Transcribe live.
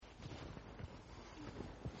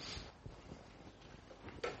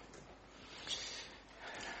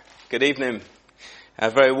Good evening. A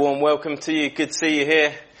very warm welcome to you. Good to see you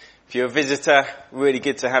here. If you're a visitor, really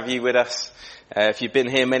good to have you with us. If you've been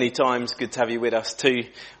here many times, good to have you with us too.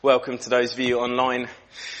 Welcome to those of you online.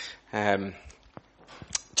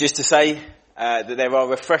 Just to say that there are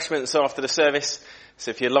refreshments after the service.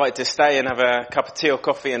 So if you'd like to stay and have a cup of tea or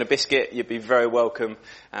coffee and a biscuit, you'd be very welcome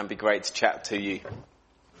and be great to chat to you.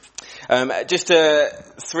 Just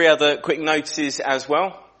three other quick notices as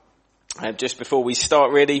well. Just before we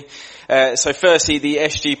start really. So firstly, the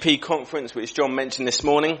SGP conference, which John mentioned this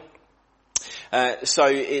morning. So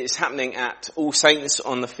it's happening at All Saints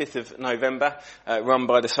on the 5th of November, run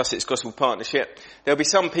by the Sussex Gospel Partnership. There'll be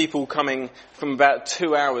some people coming from about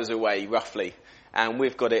 2 hours away, roughly. And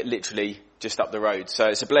we've got it literally just up the road. So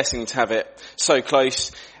it's a blessing to have it so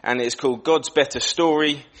close. And it's called God's Better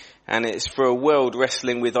Story. And it's for a world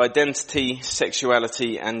wrestling with identity,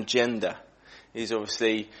 sexuality and gender. These are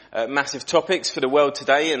obviously massive topics for the world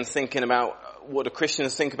today, and thinking about what do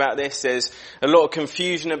Christians think about this. There's a lot of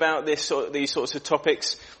confusion about these sorts of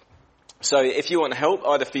topics. So if you want help,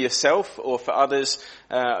 either for yourself or for others,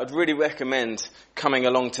 I'd really recommend coming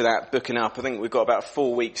along to that, booking up. I think we've got about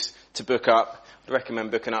 4 weeks to book up. I'd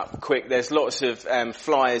recommend booking up quick. There's lots of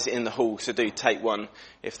flyers in the hall, so do take one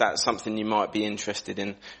if that's something you might be interested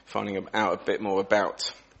in finding out a bit more about.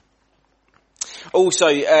 Also,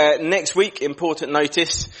 next week, important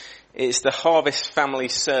notice, it's the Harvest Family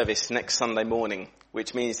Service next Sunday morning,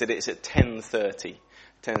 which means that it's at 10:30.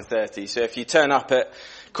 So if you turn up at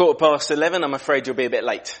 11:15, I'm afraid you'll be a bit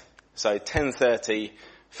late. So 10:30,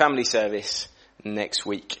 family service next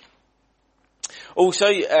week. Also,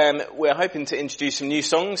 we're hoping to introduce some new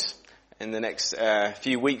songs in the next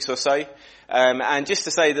few weeks or so. And just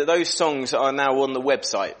to say that those songs are now on the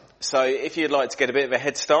website. So if you'd like to get a bit of a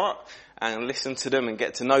head start and listen to them and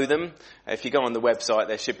get to know them, if you go on the website,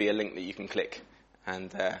 there should be a link that you can click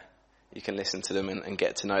and you can listen to them and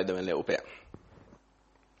get to know them a little bit.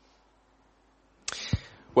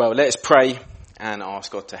 Well, let's pray and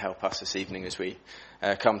ask God to help us this evening as we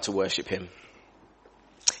come to worship him.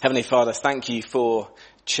 Heavenly Father, thank you for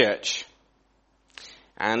church.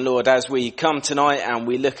 And Lord, as we come tonight and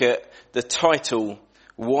we look at the title,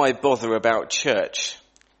 Why Bother About Church?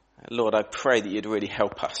 Lord, I pray that you'd really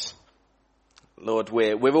help us. Lord,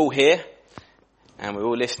 we're all here and we're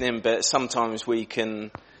all listening, but sometimes we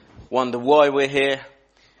can wonder why we're here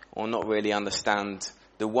or not really understand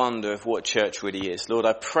the wonder of what church really is. Lord,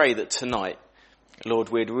 I pray that tonight, Lord,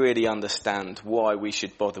 we'd really understand why we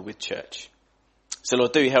should bother with church. So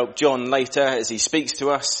Lord, do help John later as he speaks to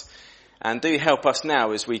us, and do help us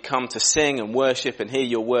now as we come to sing and worship and hear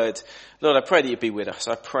your word. Lord, I pray that you'd be with us.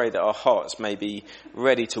 I pray that our hearts may be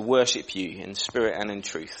ready to worship you in spirit and in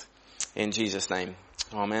truth. In Jesus' name,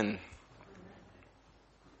 amen.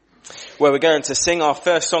 Well, we're going to sing our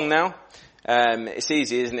first song now. It's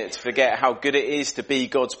easy, isn't it, to forget how good it is to be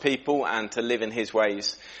God's people and to live in his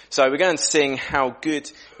ways. So we're going to sing How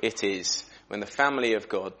Good It Is when the family of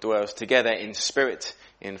God dwells together in spirit,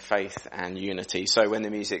 in faith and unity. So when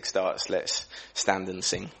the music starts, let's stand and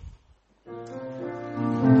sing.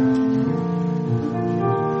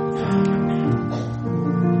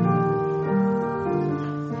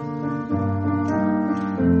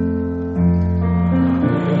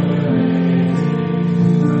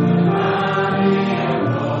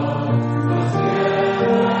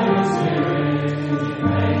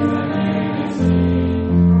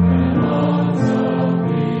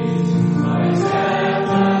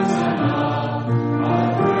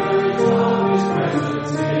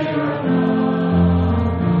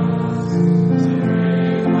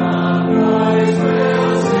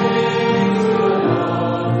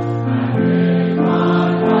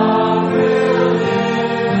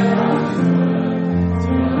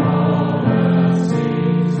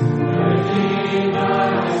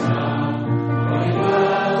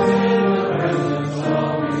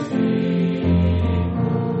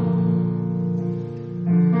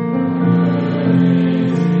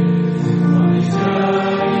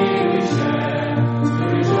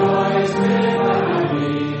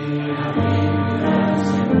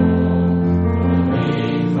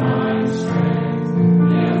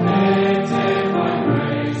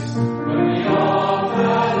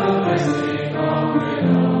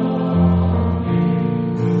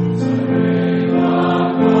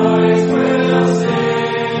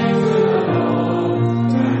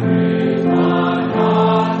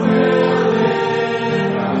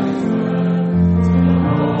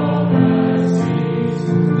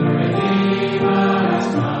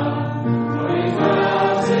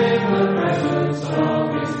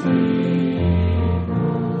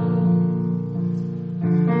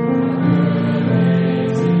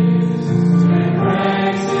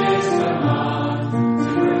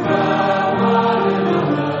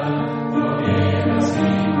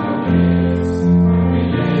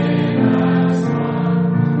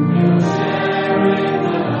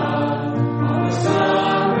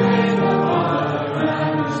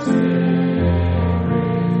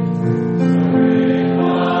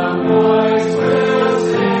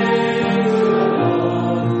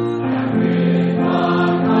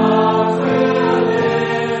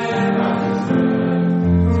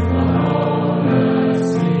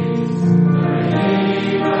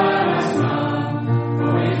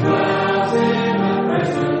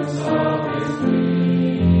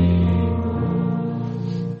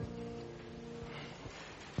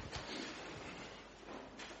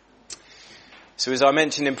 So as I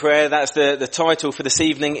mentioned in prayer, that's the title for this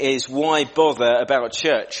evening is Why Bother About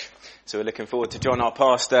Church? So we're looking forward to John, our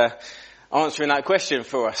pastor, answering that question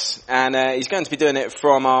for us. And he's going to be doing it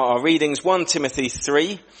from our readings, 1 Timothy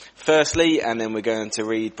 3, firstly, and then we're going to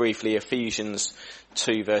read briefly Ephesians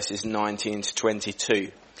 2, verses 19 to 22.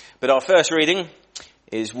 But our first reading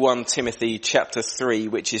is 1 Timothy chapter 3,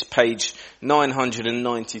 which is page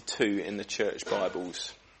 992 in the church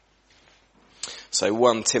Bibles. So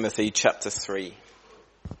 1 Timothy chapter 3.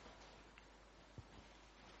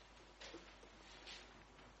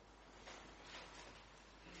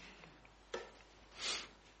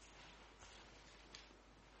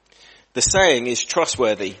 The saying is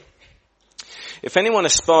trustworthy. If anyone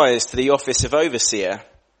aspires to the office of overseer,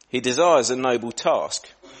 he desires a noble task.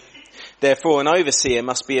 Therefore, an overseer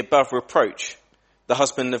must be above reproach, the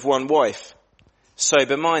husband of one wife,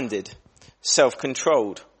 sober-minded,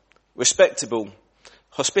 self-controlled, respectable,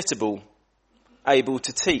 hospitable, able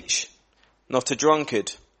to teach, not a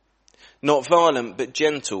drunkard, not violent but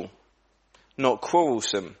gentle, not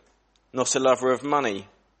quarrelsome, not a lover of money.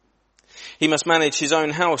 He must manage his own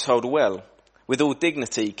household well, with all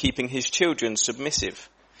dignity, keeping his children submissive.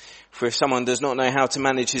 For if someone does not know how to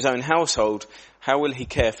manage his own household, how will he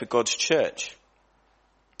care for God's church?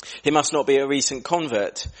 He must not be a recent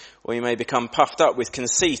convert, or he may become puffed up with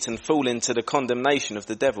conceit and fall into the condemnation of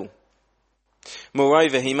the devil.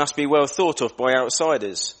 Moreover, he must be well thought of by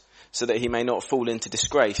outsiders, so that he may not fall into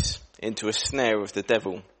disgrace, into a snare of the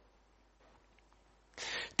devil.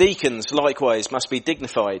 Deacons, likewise, must be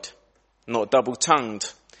dignified, not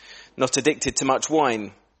double-tongued, not addicted to much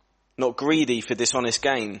wine, not greedy for dishonest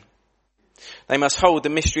gain. They must hold the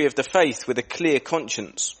mystery of the faith with a clear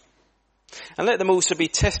conscience. And let them also be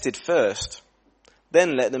tested first.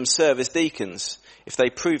 Then let them serve as deacons, if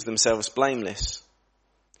they prove themselves blameless.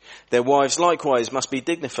 Their wives likewise must be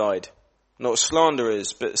dignified, not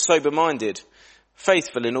slanderers, but sober-minded,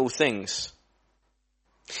 faithful in all things.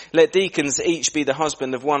 Let deacons each be the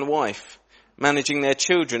husband of one wife, managing their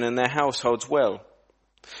children and their households well.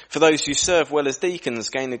 For those who serve well as deacons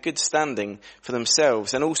gain a good standing for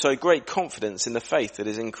themselves and also great confidence in the faith that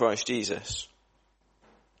is in Christ Jesus.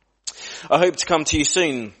 I hope to come to you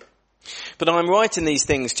soon, but I am writing these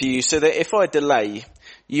things to you so that if I delay,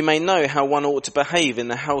 you may know how one ought to behave in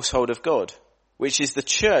the household of God, which is the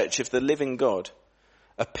church of the living God,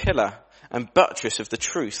 a pillar and buttress of the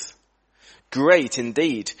truth. Great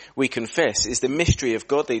indeed, we confess, is the mystery of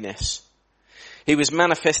godliness. He was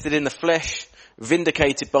manifested in the flesh,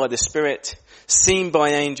 vindicated by the Spirit, seen by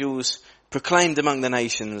angels, proclaimed among the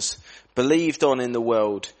nations, believed on in the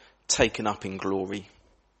world, taken up in glory.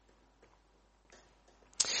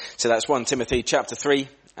 So that's 1 Timothy chapter 3,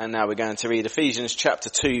 and now we're going to read Ephesians chapter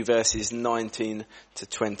 2, verses 19 to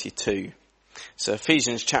 22. So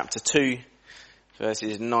Ephesians chapter 2,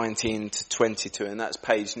 verses 19 to 22, and that's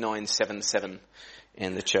page 977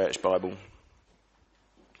 in the church Bible.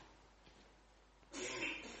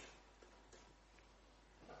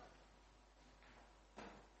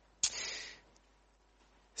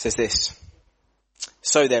 Says this,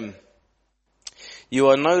 So then, you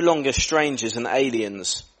are no longer strangers and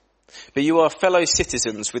aliens, but you are fellow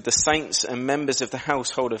citizens with the saints and members of the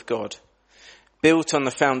household of God, built on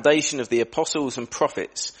the foundation of the apostles and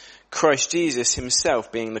prophets, Christ Jesus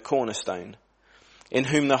himself being the cornerstone, in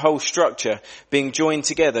whom the whole structure, being joined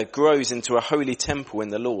together, grows into a holy temple in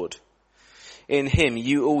the Lord. In him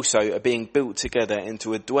you also are being built together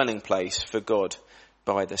into a dwelling place for God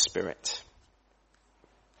by the Spirit.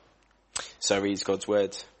 So reads God's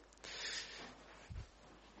word.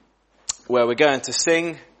 Well, we're going to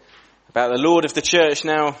sing about the Lord of the church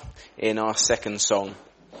now in our second song.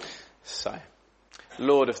 So,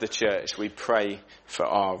 Lord of the church, we pray for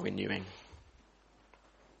our renewing.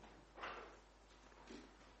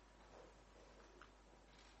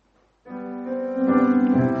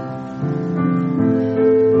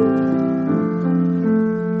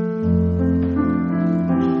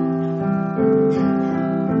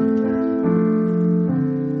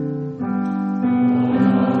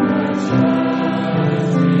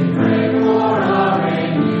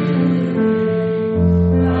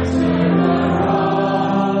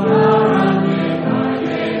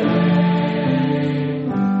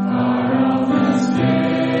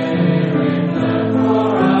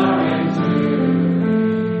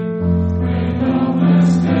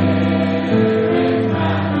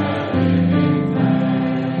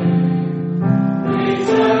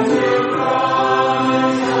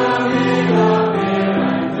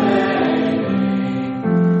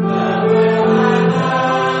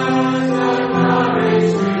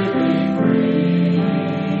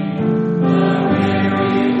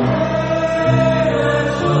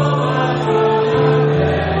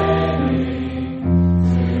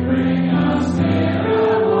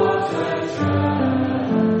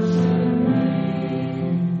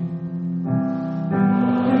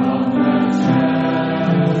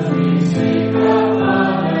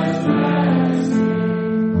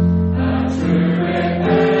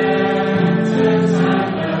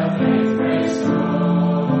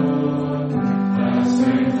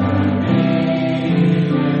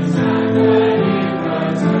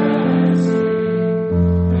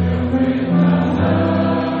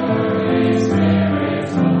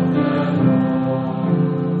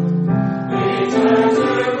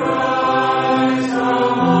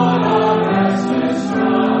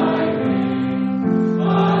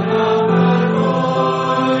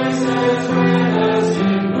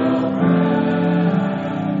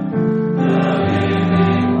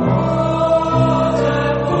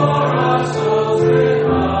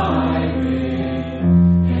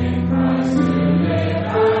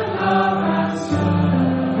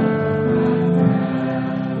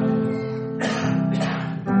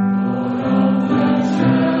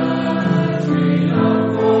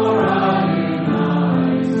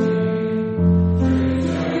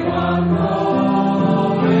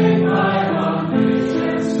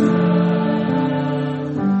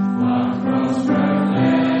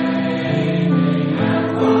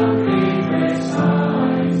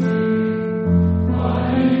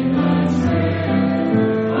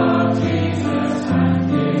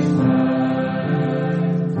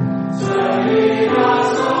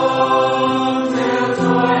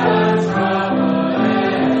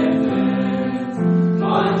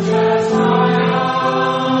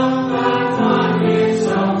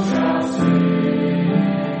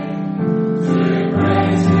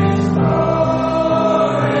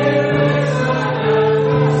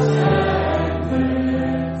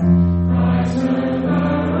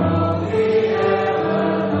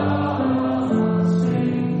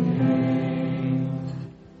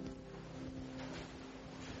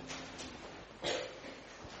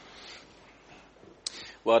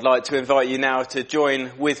 Well, I'd like to invite you now to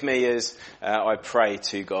join with me as I pray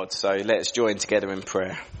to God. So let's join together in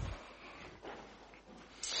prayer.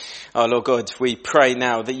 Oh, Lord God, we pray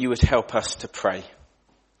now that you would help us to pray.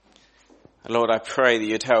 Lord, I pray that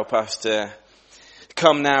you'd help us to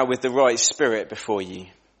come now with the right spirit before you.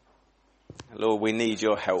 Lord, we need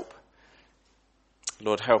your help.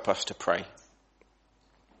 Lord, help us to pray.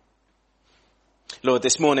 Lord,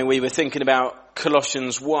 this morning we were thinking about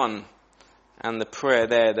Colossians 1 and the prayer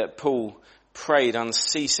there that Paul prayed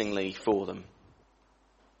unceasingly for them.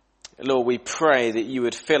 Lord, we pray that you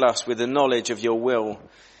would fill us with the knowledge of your will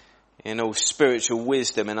in all spiritual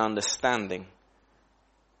wisdom and understanding.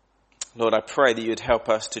 Lord, I pray that you'd help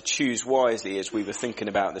us to choose wisely as we were thinking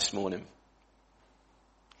about this morning.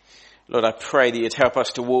 Lord, I pray that you'd help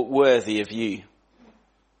us to walk worthy of you.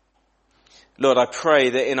 Lord, I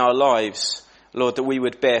pray that in our lives, Lord, that we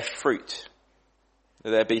would bear fruit,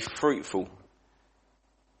 that they'd be fruitful.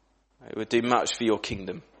 It would do much for your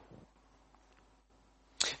kingdom.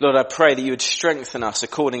 Lord, I pray that you would strengthen us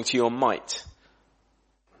according to your might.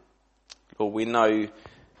 Lord, we know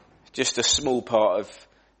just a small part of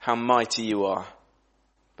how mighty you are.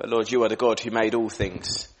 But Lord, you are the God who made all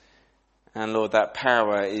things. And Lord, that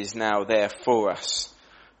power is now there for us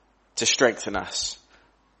to strengthen us.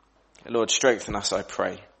 Lord, strengthen us, I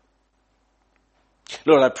pray.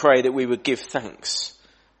 Lord, I pray that we would give thanks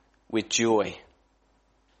with joy.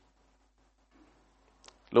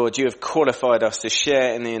 Lord, you have qualified us to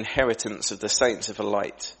share in the inheritance of the saints of the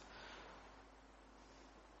light.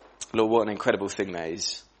 Lord, what an incredible thing that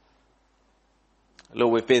is.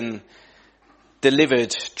 Lord, we've been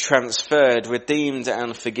delivered, transferred, redeemed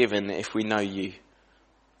and forgiven if we know you.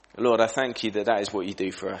 Lord, I thank you that that is what you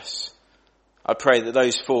do for us. I pray that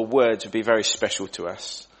those 4 words would be very special to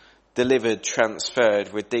us. Delivered,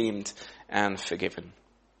 transferred, redeemed and forgiven.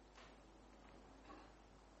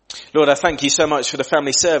 Lord, I thank you so much for the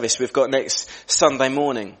family service we've got next Sunday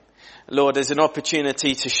morning. Lord, there's an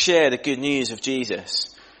opportunity to share the good news of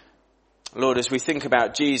Jesus. Lord, as we think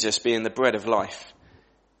about Jesus being the bread of life,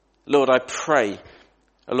 Lord, I pray,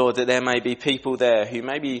 Lord, that there may be people there who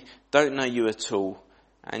maybe don't know you at all,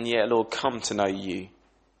 and yet, Lord, come to know you.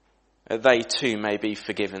 They too may be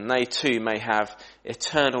forgiven. They too may have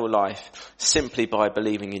eternal life simply by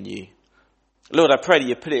believing in you. Lord, I pray that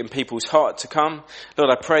you put it in people's heart to come. Lord,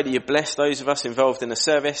 I pray that you bless those of us involved in the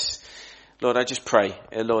service. Lord, I just pray,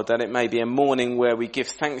 Lord, that it may be a morning where we give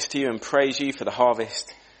thanks to you and praise you for the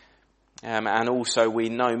harvest. And also we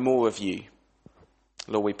know more of you.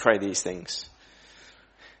 Lord, we pray these things.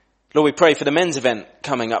 Lord, we pray for the men's event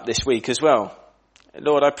coming up this week as well.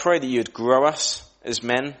 Lord, I pray that you would grow us as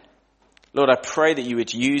men. Lord, I pray that you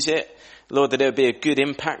would use it. Lord, that there would be a good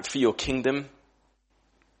impact for your kingdom.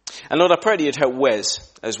 And Lord, I pray that you'd help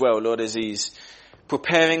Wes as well, Lord, as he's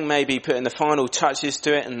preparing, maybe putting the final touches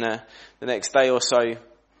to it in the next day or so.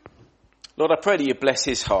 Lord, I pray that you bless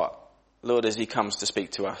his heart, Lord, as he comes to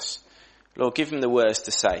speak to us. Lord, give him the words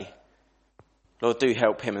to say. Lord, do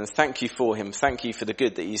help him and thank you for him. Thank you for the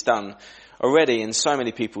good that he's done already in so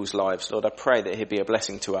many people's lives. Lord, I pray that he'd be a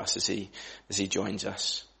blessing to us as he joins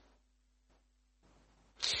us.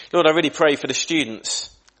 Lord, I really pray for the students.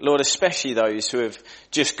 Lord, especially those who have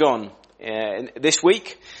just gone this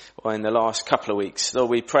week or in the last couple of weeks. Lord,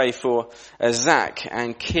 we pray for Zach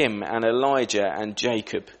and Kim and Elijah and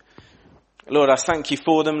Jacob. Lord, I thank you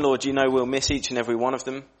for them. Lord, you know we'll miss each and every one of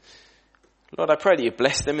them. Lord, I pray that you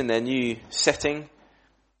bless them in their new setting.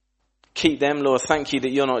 Keep them, Lord. Thank you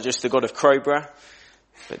that you're not just the God of Crowborough,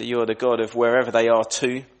 but that you're the God of wherever they are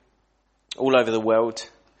too, all over the world.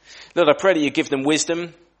 Lord, I pray that you give them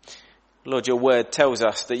wisdom. Lord, your word tells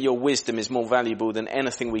us that your wisdom is more valuable than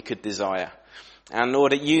anything we could desire. And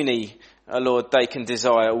Lord, at uni, Lord, they can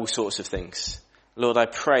desire all sorts of things. Lord, I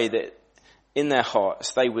pray that in their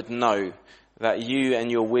hearts they would know that you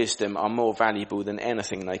and your wisdom are more valuable than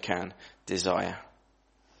anything they can desire.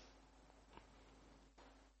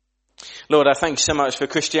 Lord, I thank you so much for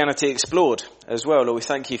Christianity Explored as well. Lord, we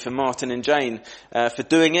thank you for Martin and Jane for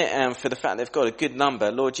doing it and for the fact they've got a good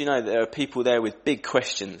number. Lord, you know that there are people there with big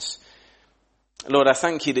questions. Lord, I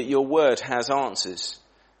thank you that your word has answers.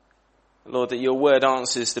 Lord, that your word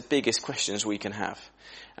answers the biggest questions we can have.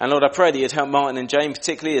 And Lord, I pray that you'd help Martin and Jane,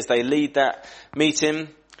 particularly as they lead that meeting.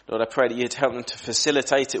 Lord, I pray that you'd help them to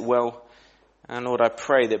facilitate it well. And Lord, I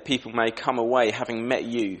pray that people may come away having met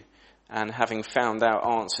you and having found out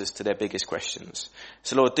answers to their biggest questions.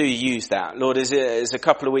 So Lord, do use that. Lord, as a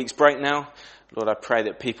couple of weeks break now, Lord, I pray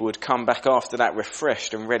that people would come back after that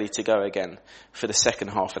refreshed and ready to go again for the second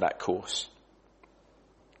half of that course.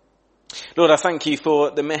 Lord, I thank you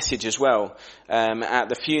for the message as well at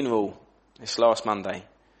the funeral this last Monday.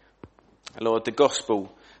 Lord, the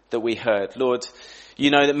gospel that we heard. Lord, you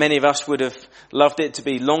know that many of us would have loved it to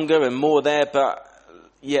be longer and more there, but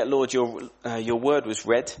yet, Lord, your word was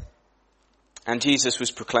read and Jesus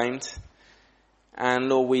was proclaimed. And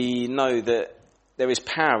Lord, we know that there is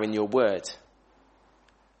power in your word.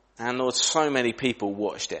 And Lord, so many people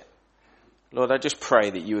watched it. Lord, I just pray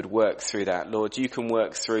that you would work through that. Lord, you can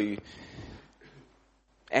work through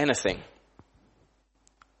anything.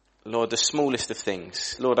 Lord, the smallest of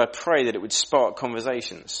things. Lord, I pray that it would spark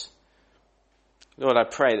conversations. Lord, I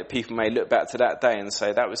pray that people may look back to that day and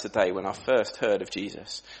say, that was the day when I first heard of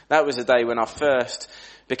Jesus. That was the day when I first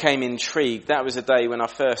became intrigued. That was the day when I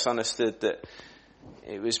first understood that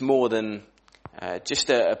it was more than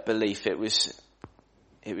just a belief. It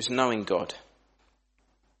was knowing God.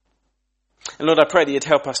 And Lord, I pray that you'd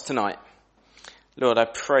help us tonight. Lord, I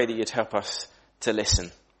pray that you'd help us to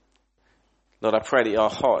listen. Lord, I pray that our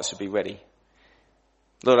hearts would be ready.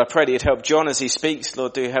 Lord, I pray that you'd help John as he speaks.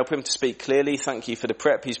 Lord, do help him to speak clearly. Thank you for the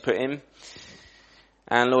prep he's put in.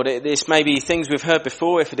 And Lord, this may be things we've heard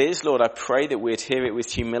before. If it is, Lord, I pray that we'd hear it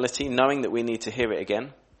with humility, knowing that we need to hear it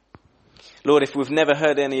again. Lord, if we've never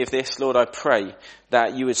heard any of this, Lord, I pray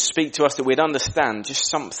that you would speak to us, that we'd understand just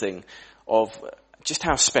something of just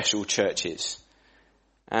how special church is.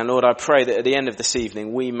 And Lord, I pray that at the end of this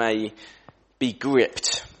evening, we may be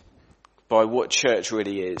gripped by what church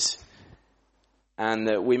really is. And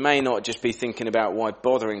that we may not just be thinking about why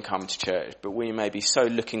bothering come to church, but we may be so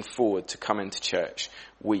looking forward to coming to church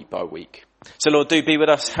week by week. So Lord, do be with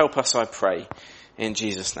us. Help us, I pray. In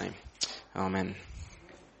Jesus' name. Amen.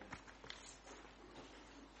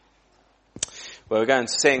 Well, we're going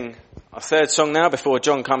to sing our third song now before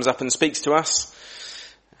John comes up and speaks to us.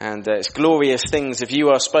 And it's Glorious Things of You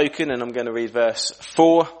Are Spoken. And I'm going to read verse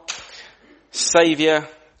 4. Saviour,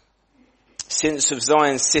 since of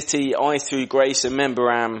Zion's city, I through grace a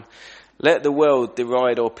member am. Let the world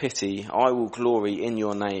deride or pity, I will glory in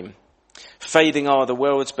your name. Fading are the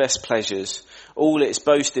world's best pleasures, all its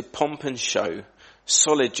boasted pomp and show,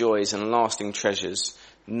 solid joys and lasting treasures,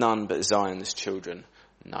 none but Zion's children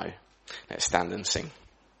know. Let's stand and sing.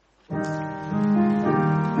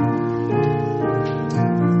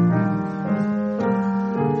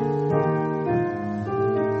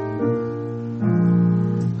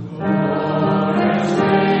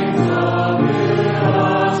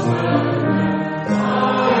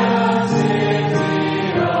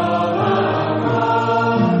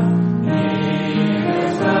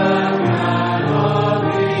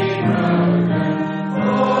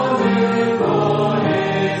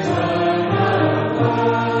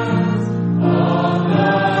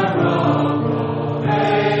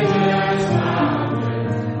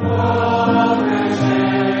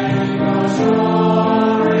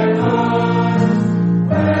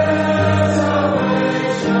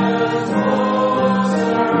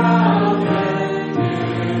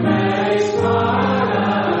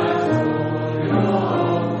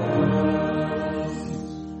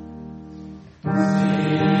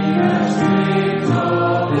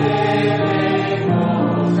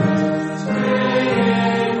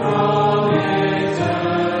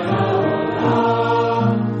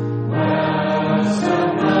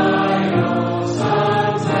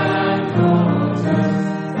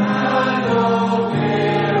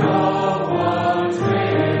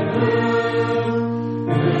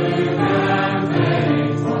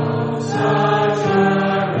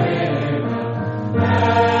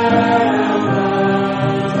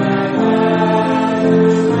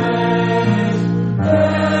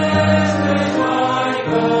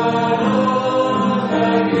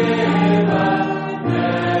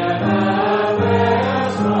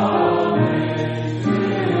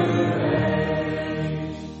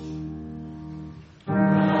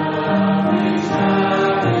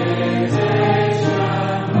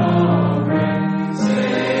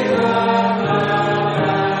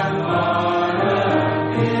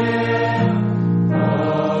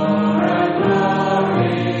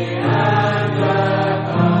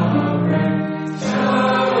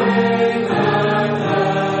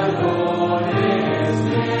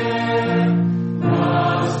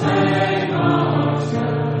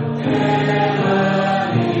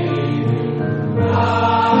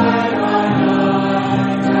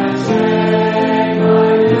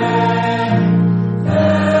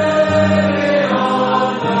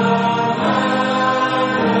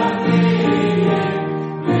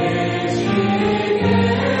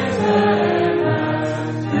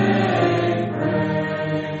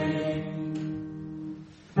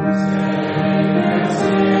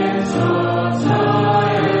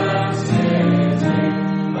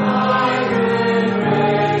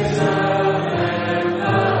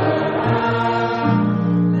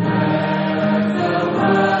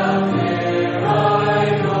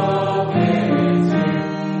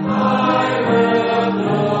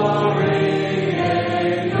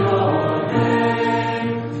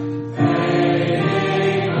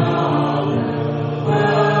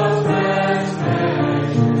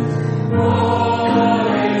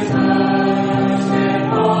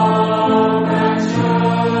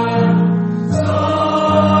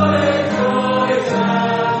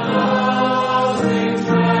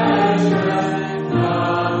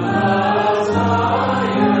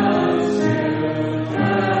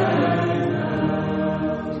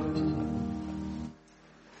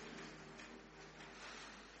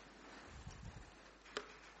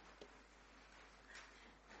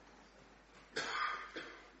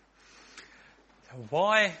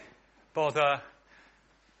 Why bother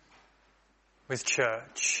with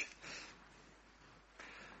church?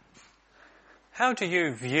 How do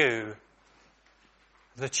you view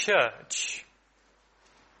the church?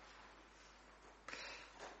 I'll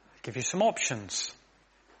give you some options.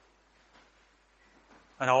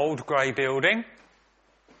 An old grey building,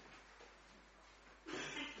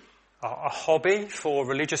 a hobby for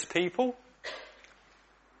religious people,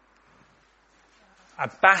 a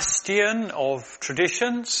bastion of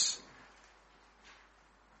traditions,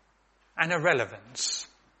 and irrelevance.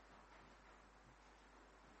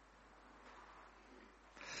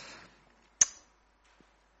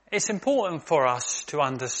 It's important for us to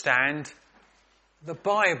understand the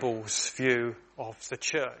Bible's view of the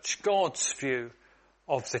church, God's view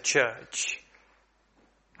of the church.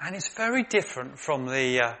 And it's very different from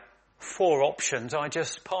the 4 options I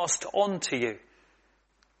just passed on to you.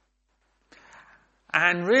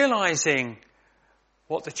 And realising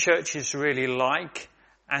what the church is really like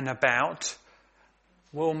and about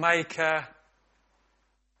will make a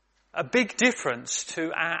big difference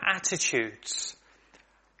to our attitudes.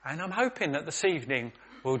 And I'm hoping that this evening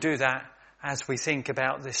we'll do that as we think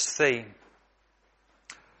about this theme.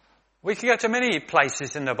 We can go to many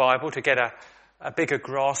places in the Bible to get a bigger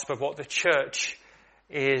grasp of what the church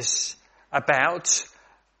is about.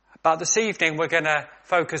 But this evening we're going to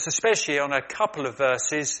focus especially on a couple of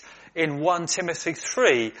verses in 1 Timothy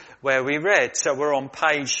 3 where we read. So we're on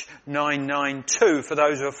page 992 for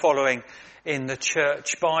those who are following in the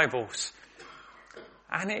church Bibles.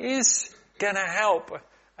 And it is going to help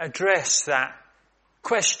address that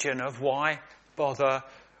question of why bother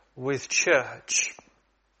with church.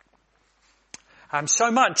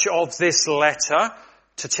 So much of this letter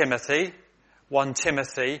to Timothy, 1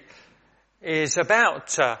 Timothy, is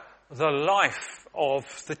about the life of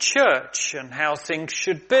the church and how things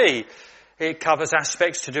should be. It covers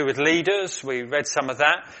aspects to do with leaders. We read some of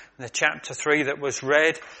that in the chapter 3 that was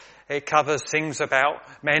read. It covers things about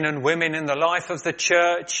men and women in the life of the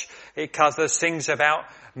church. It covers things about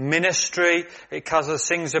ministry. It covers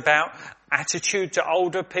things about attitude to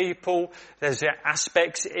older people. There's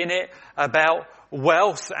aspects in it about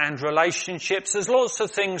wealth and relationships. There's lots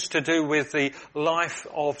of things to do with the life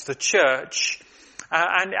of the church.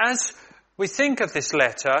 And as we think of this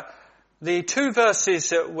letter, the 2 verses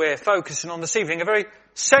that we're focusing on this evening are very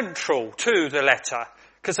central to the letter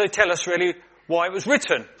because they tell us really why it was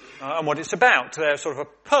written and what it's about. They're sort of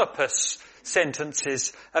a purpose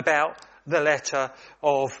sentences about the letter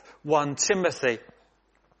of 1 Timothy.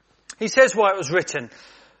 He says why it was written.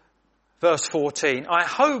 Verse 14, I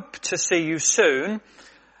hope to see you soon,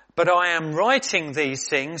 but I am writing these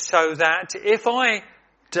things so that if I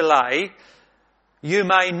delay, you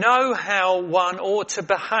may know how one ought to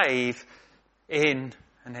behave in,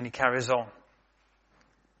 and then he carries on.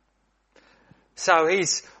 So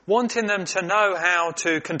he's wanting them to know how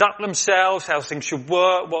to conduct themselves, how things should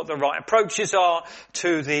work, what the right approaches are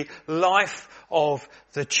to the life of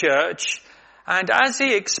the church. And as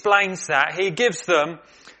he explains that, he gives them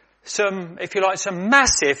some, if you like, some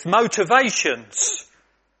massive motivations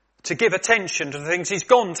to give attention to the things he's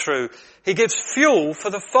gone through. He gives fuel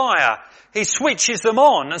for the fire. He switches them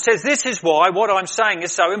on and says, this is why what I'm saying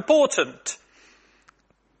is so important.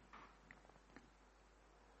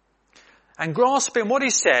 And grasping what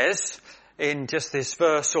he says in just this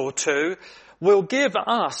verse or 2 will give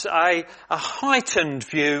us a heightened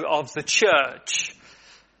view of the church.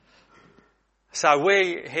 So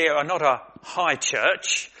we here are not a high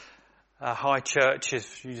church. A high church is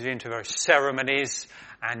usually into very ceremonies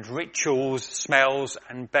and rituals, smells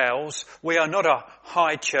and bells. We are not a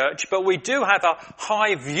high church, but we do have a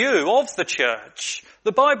high view of the church.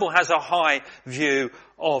 The Bible has a high view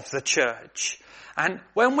of the church. And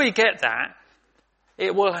when we get that,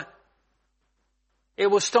 it will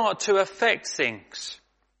start to affect things.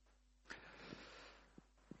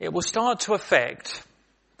 It will start to affect,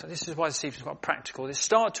 so this is why this evening is quite practical, it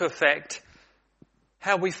start to affect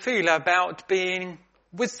how we feel about being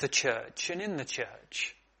with the church and in the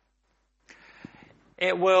church.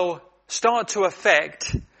 It will start to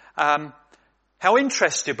affect how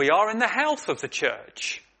interested we are in the health of the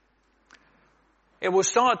church. It will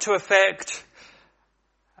start to affect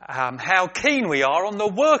how keen we are on the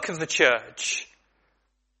work of the church.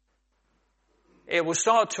 It will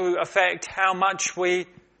start to affect how much we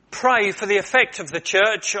pray for the effect of the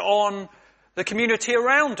church on the community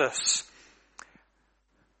around us.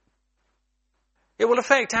 It will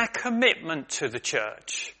affect our commitment to the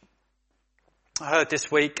church. I heard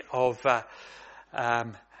this week of a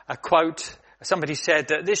quote. Somebody said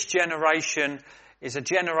that this generation is a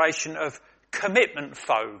generation of commitment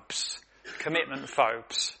phobes. commitment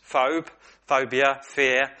phobes. Phobia,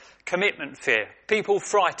 fear, commitment fear. People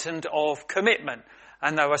frightened of commitment.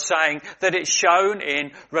 And they were saying that it's shown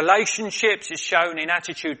in relationships, it's shown in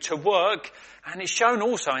attitude to work, and it's shown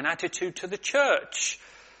also in attitude to the church.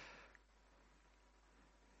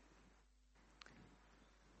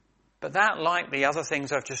 But that, like the other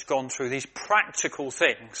things I've just gone through, these practical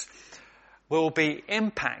things, will be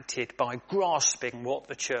impacted by grasping what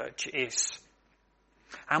the church is.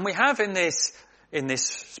 And we have in this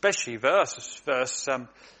especially verse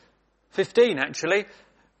 15 actually,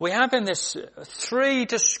 we have in this 3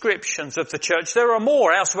 descriptions of the church. There are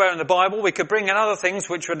more elsewhere in the Bible. We could bring in other things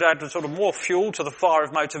which would add sort of more fuel to the fire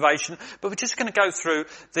of motivation. But we're just going to go through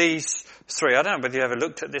these 3. I don't know whether you ever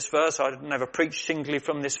looked at this verse. I've never preached singly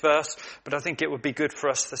from this verse. But I think it would be good for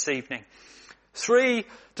us this evening. 3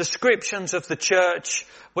 descriptions of the church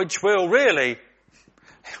which will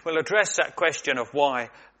address that question of why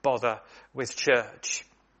bother with church.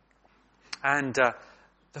 And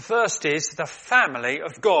the first is the family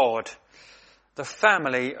of God. The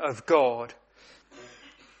family of God.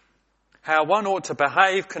 How one ought to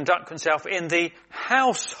behave, conduct oneself in the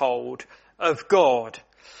household of God.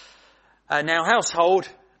 Now household,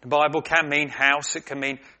 the Bible can mean house, it can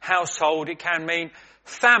mean household, it can mean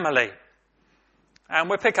family. And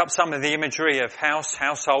we'll pick up some of the imagery of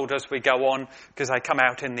household as we go on, because they come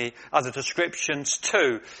out in the other descriptions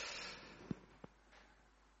too.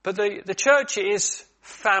 But the church is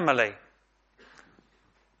family.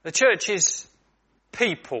 The church is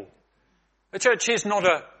people. The church is not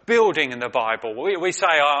a building in the Bible. We say,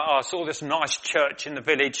 I saw this nice church in the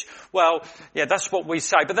village. Well, yeah, that's what we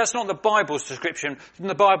say, but that's not the Bible's description. In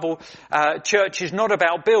the Bible, church is not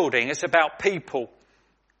about building, it's about people.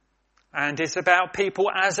 And it's about people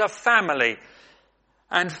as a family.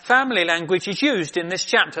 And family language is used in this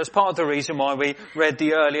chapter as part of the reason why we read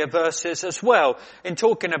the earlier verses as well. In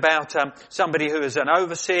talking about somebody who is an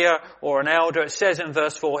overseer or an elder, it says in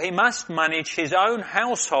verse 4, he must manage his own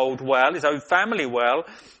household well, his own family well,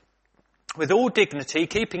 with all dignity,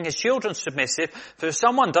 keeping his children submissive. For if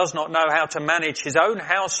someone does not know how to manage his own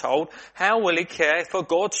household, how will he care for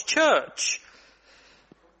God's church?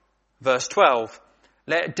 Verse 12.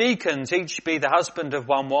 Let deacons each be the husband of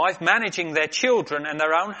one wife, managing their children and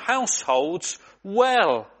their own households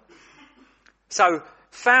well. So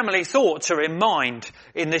family thoughts are in mind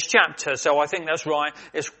in this chapter, so I think that's right.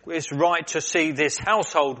 It's right to see this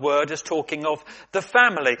household word as talking of the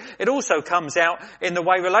family. It also comes out in the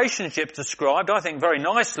way relationships described, I think very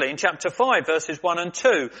nicely, in chapter 5, verses 1 and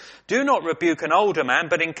 2. Do not rebuke an older man,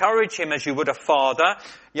 but encourage him as you would a father,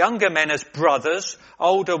 younger men as brothers,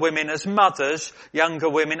 older women as mothers, younger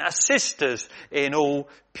women as sisters in all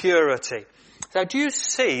purity. So do you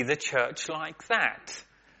see the church like that?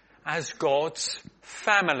 As God's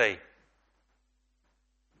family.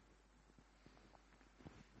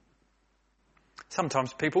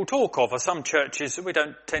 Sometimes people talk of, or some churches, we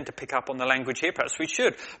don't tend to pick up on the language here, perhaps we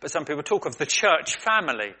should, but some people talk of the church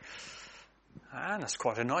family. And that's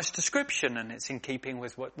quite a nice description, and it's in keeping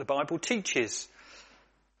with what the Bible teaches.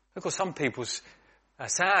 Of course, some people's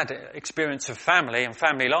sad experience of family and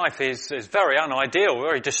family life is very unideal,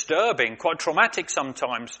 very disturbing, quite traumatic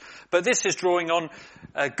sometimes. But this is drawing on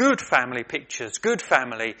good family pictures, good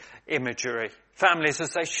family imagery, families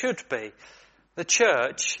as they should be. The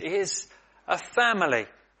church is a family.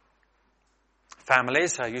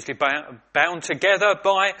 Families are usually bound together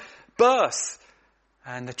by birth.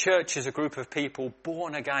 And the church is a group of people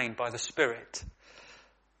born again by the Spirit.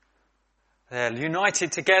 They're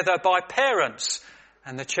united together by parents.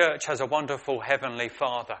 And the church has a wonderful heavenly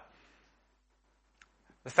Father.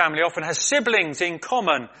 The family often has siblings in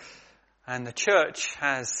common. And the church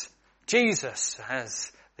has Jesus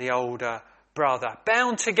as the older brother,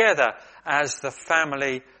 bound together as the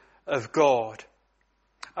family of God.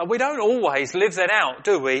 We don't always live that out,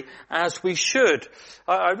 do we, as we should.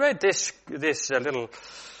 I read this little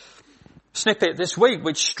snippet this week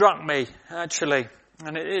which struck me, actually.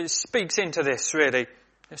 And it speaks into this, really.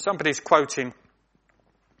 If somebody's quoting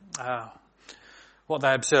what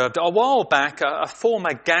they observed. A while back, a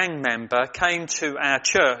former gang member came to our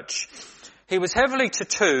church. He was heavily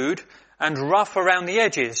tattooed and rough around the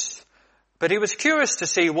edges, but he was curious to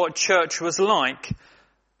see what church was like.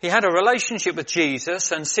 He had a relationship with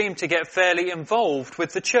Jesus and seemed to get fairly involved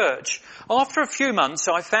with the church. After a few months,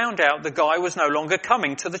 I found out the guy was no longer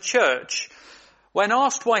coming to the church. When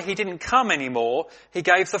asked why he didn't come anymore, he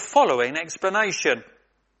gave the following explanation.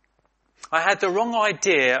 I had the wrong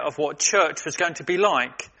idea of what church was going to be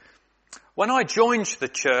like. When I joined the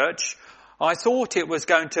church, I thought it was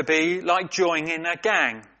going to be like joining a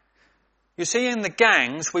gang. You see, in the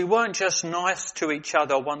gangs, we weren't just nice to each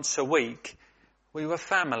other once a week. We were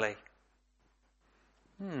family.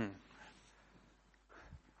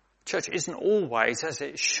 Church isn't always as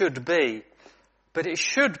it should be, but it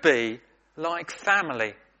should be like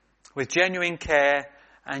family, with genuine care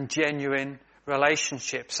and genuine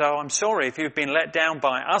relationships. So I'm sorry if you've been let down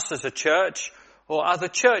by us as a church or other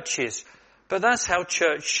churches, but that's how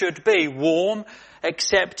church should be: warm,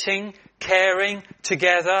 accepting, caring,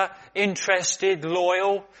 together, interested,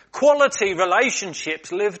 loyal, quality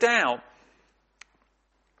relationships lived out.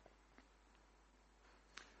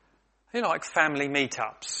 You like family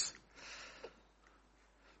meetups?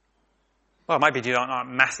 Well, maybe you don't like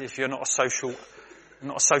massive, if you're not a social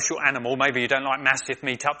animal, maybe you don't like massive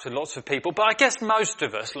meetups with lots of people, but I guess most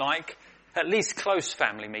of us like at least close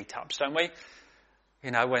family meetups, don't we?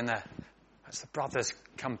 You know, when as the brothers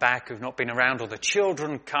come back who've not been around, or the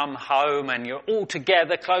children come home and you're all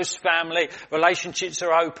together, close family, relationships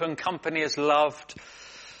are open, company is loved.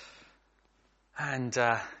 And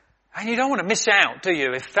you don't want to miss out, do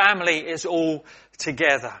you, if family is all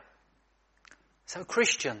together. So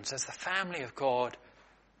Christians, as the family of God,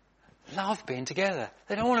 love being together.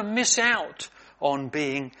 They don't want to miss out on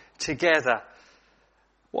being together.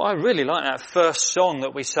 Well, I really like that first song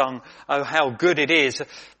that we sung, Oh How Good It Is.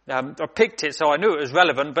 I picked it so I knew it was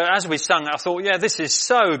relevant, but as we sung it I thought, yeah, this is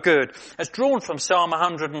so good. It's drawn from Psalm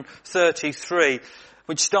 133,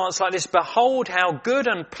 which starts like this: Behold how good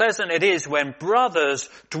and pleasant it is when brothers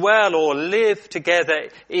dwell or live together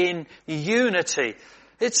in unity.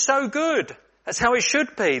 It's so good. That's how it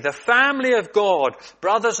should be. The family of God,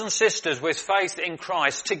 brothers and sisters with faith in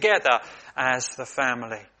Christ, together as the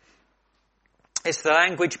family. It's the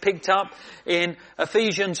language picked up in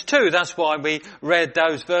Ephesians 2. That's why we read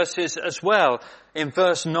those verses as well. In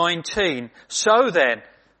verse 19. So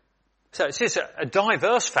it is a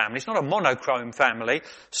diverse family. It's not a monochrome family.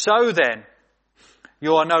 So then,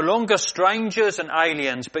 you are no longer strangers and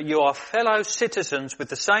aliens, but you are fellow citizens with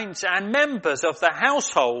the saints and members of the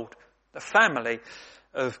household, the family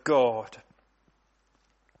of God.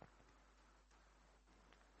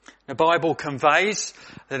 The Bible conveys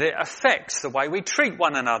that it affects the way we treat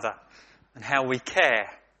one another and how we care.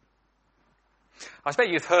 I expect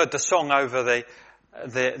you've heard the song over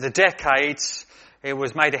the decades. It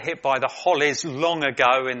was made a hit by the Hollies long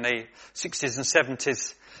ago in the 60s and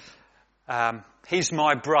 70s. He's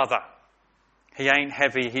my brother. He ain't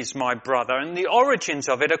heavy, he's my brother. And the origins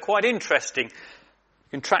of it are quite interesting. You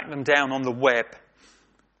can track them down on the web.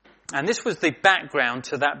 And this was the background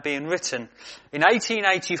to that being written. In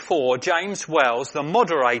 1884, James Wells, the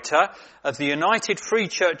moderator of the United Free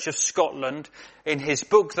Church of Scotland, in his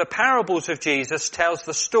book The Parables of Jesus, tells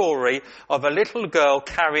the story of a little girl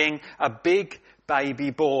carrying a big baby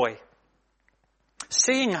boy.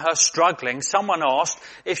 Seeing her struggling, someone asked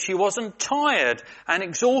if she wasn't tired and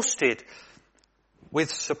exhausted. With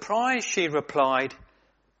surprise, she replied,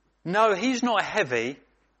 "No, he's not heavy,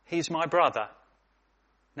 he's my brother."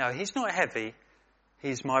 No, he's not heavy,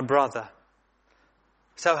 he's my brother.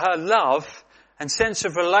 So her love and sense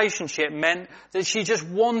of relationship meant that she just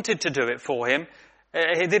wanted to do it for him,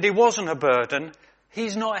 that he wasn't a burden.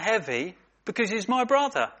 He's not heavy because he's my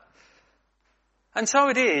brother. And so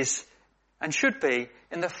it is, and should be,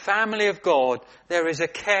 in the family of God. There is a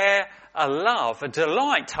care, a love, a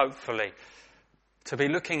delight, hopefully, to be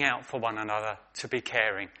looking out for one another, to be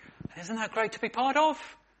caring. And isn't that great to be part of?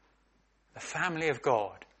 The family of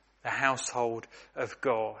God, the household of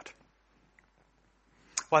God.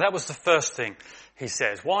 Well, that was the first thing he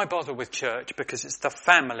says. Why bother with church? Because it's the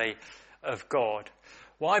family of God.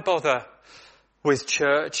 Why bother with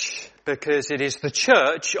church? Because it is the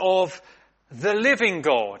church of the living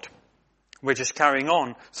God. We're just carrying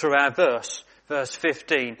on through our verse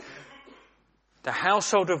 15. The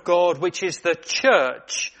household of God, which is the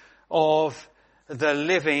church of the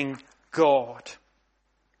living God.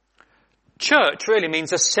 Church really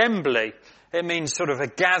means assembly. It means sort of a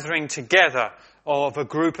gathering together of a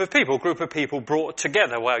group of people brought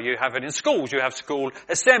together. Well, you have it in schools, you have school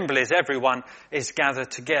assemblies, everyone is gathered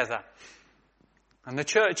together. And the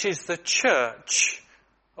church is the church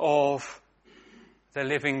of the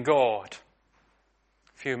living God.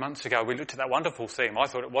 A few months ago we looked at that wonderful theme, I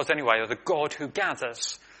thought it was anyway, of the God who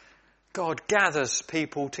gathers. God gathers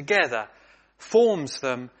people together, forms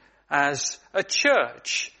them as a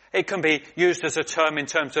church. It can be used as a term in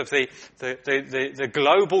terms of the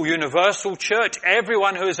global universal church,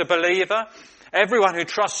 everyone who is a believer, everyone who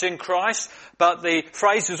trusts in Christ. But the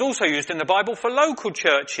phrase is also used in the Bible for local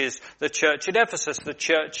churches, the church at Ephesus, the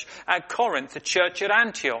church at Corinth, the church at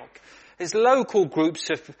Antioch. It's local groups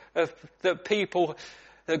of the people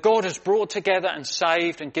that God has brought together and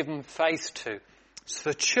saved and given faith to. It's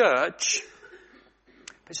the church.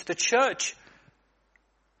 It's the church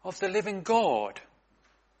of the living God.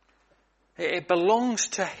 It belongs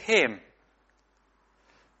to Him.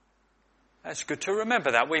 That's good to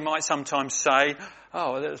remember that. We might sometimes say,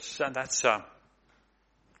 oh, that's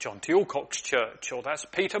John T. Alcock's church, or that's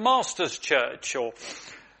Peter Master's church,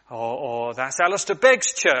 or that's Alistair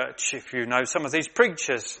Begg's church, if you know some of these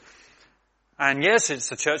preachers. And yes, it's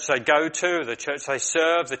the church they go to, the church they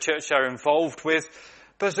serve, the church they're involved with.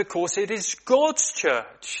 But of course it is God's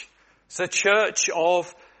church. It's the church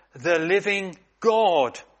of the living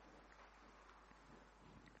God.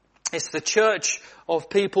 It's the church of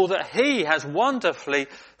people that He has wonderfully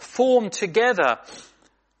formed together.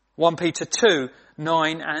 1 Peter 2,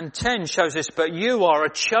 9 and 10 shows this. But you are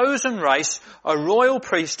a chosen race, a royal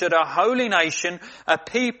priesthood, a holy nation, a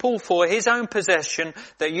people for His own possession,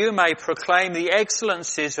 that you may proclaim the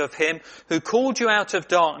excellencies of Him who called you out of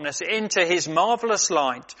darkness into His marvellous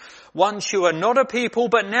light. Once you were not a people,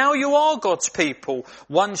 but now you are God's people.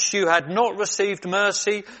 Once you had not received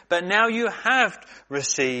mercy, but now you have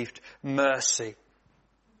received mercy.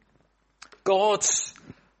 God's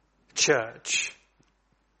church.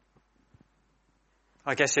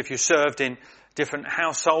 I guess if you served in different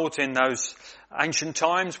households in those ancient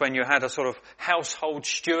times when you had a sort of household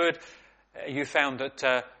steward, you found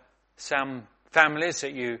that some families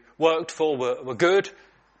that you worked for were good,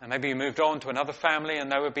 and maybe you moved on to another family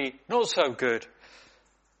and they would be not so good.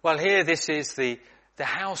 Well, here this is the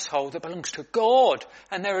household that belongs to God,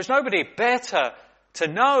 and there is nobody better to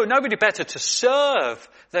know, nobody better to serve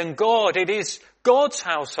than God. It is God's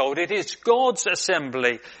household, it is God's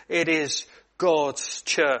assembly, it is God's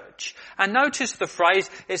church. And notice the phrase,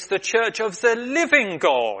 it's the church of the living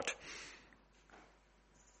God.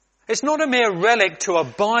 It's not a mere relic to a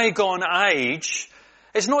bygone age.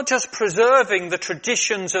 It's not just preserving the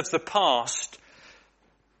traditions of the past.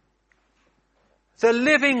 The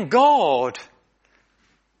living God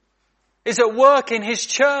is at work in His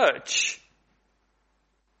church.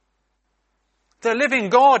 The living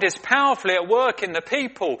God is powerfully at work in the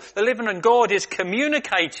people. The living God is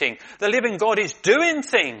communicating. The living God is doing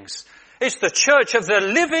things. It's the church of the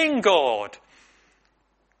living God.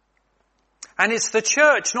 And it's the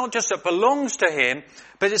church not just that belongs to Him,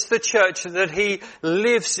 but it's the church that He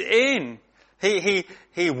lives in.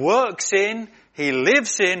 He works in, He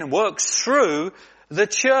lives in, works through the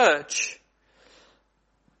church.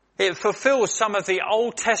 It fulfills some of the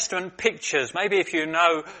Old Testament pictures. Maybe if you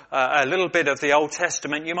know a little bit of the Old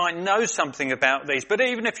Testament, you might know something about these. But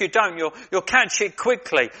even if you don't, you'll catch it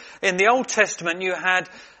quickly. In the Old Testament, you had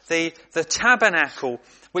the tabernacle,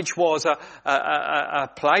 which was a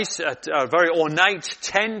place, a very ornate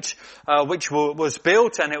tent, which was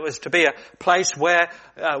built, and it was to be a place where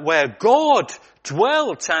God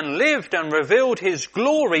dwelt and lived and revealed His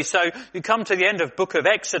glory. So you come to the end of book of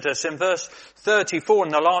Exodus in verse 34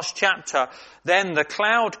 in the last chapter. Then the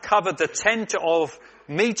cloud covered the tent of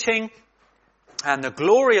meeting, and the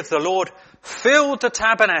glory of the Lord filled the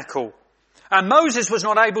tabernacle. And Moses was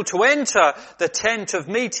not able to enter the tent of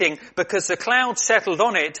meeting because the cloud settled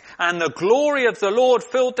on it and the glory of the Lord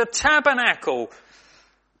filled the tabernacle.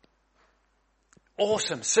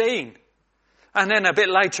 Awesome scene. And then a bit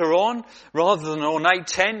later on, rather than an ornate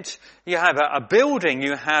tent, you have a building.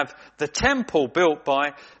 You have the temple built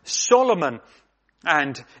by Solomon.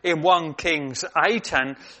 And in 1 Kings 8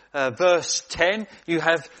 and verse 10, you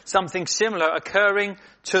have something similar occurring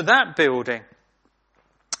to that building.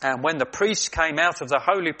 And when the priests came out of the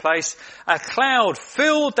holy place, a cloud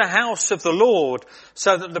filled the house of the Lord,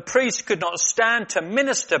 so that the priests could not stand to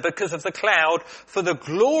minister because of the cloud, for the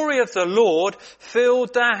glory of the Lord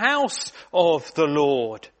filled the house of the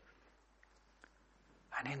Lord.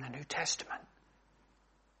 And in the New Testament,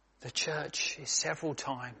 the church is several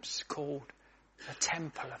times called the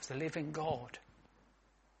temple of the living God.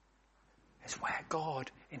 It's where God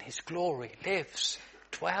in His glory lives,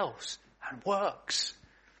 dwells and works.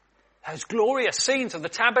 Those glorious scenes of the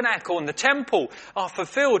tabernacle and the temple are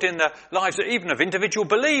fulfilled in the lives even of individual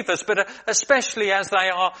believers, but especially as they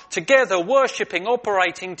are together worshipping,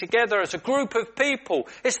 operating together as a group of people.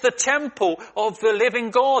 It's the temple of the living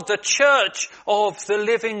God, the church of the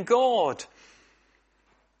living God.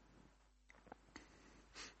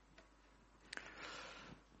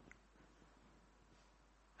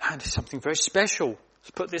 And it's something very special. It's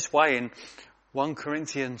put this way in 1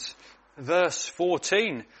 Corinthians verse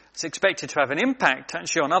 14. It's expected to have an impact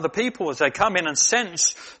actually on other people as they come in and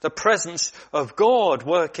sense the presence of God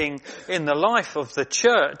working in the life of the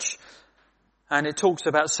church. And it talks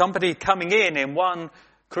about somebody coming in 1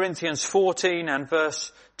 Corinthians 14 and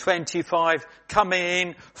verse 25, coming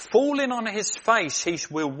in, falling on his face, he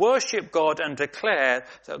will worship God and declare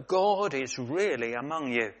that God is really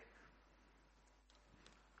among you.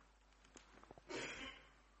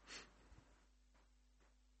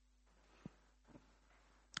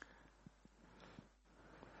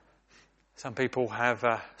 Some people have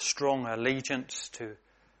a strong allegiance to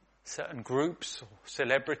certain groups or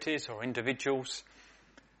celebrities or individuals.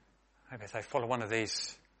 Maybe they follow one of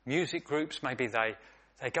these music groups. Maybe they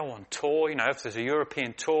go on tour. If there's a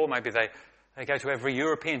European tour, maybe they go to every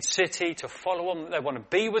European city to follow them. They want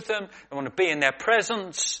to be with them. They want to be in their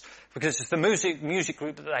presence because it's the music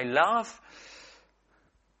group that they love.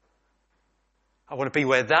 I want to be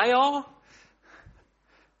where they are.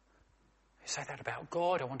 You say that about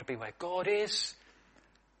God. I want to be where God is.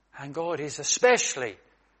 And God is especially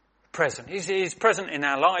present. He's present in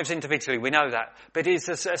our lives individually, we know that. But he's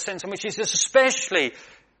a sense in which he's especially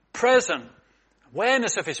present.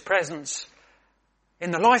 Awareness of his presence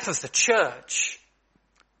in the life of the church.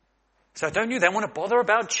 So don't you then want to bother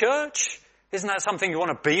about church? Isn't that something you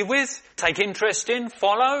want to be with, take interest in,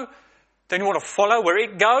 follow? Don't you want to follow where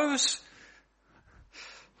it goes?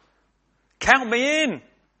 Count me in.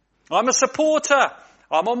 I'm a supporter.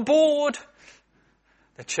 I'm on board.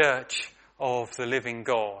 The church of the living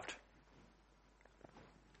God.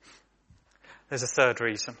 There's a third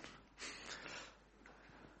reason.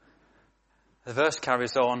 The verse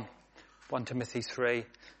carries on, 1 Timothy 3.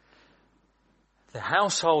 The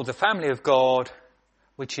household, the family of God,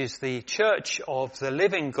 which is the church of the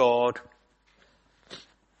living God,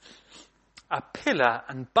 a pillar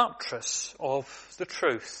and buttress of the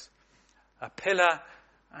truth. A pillar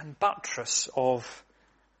and buttress of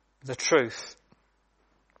the truth.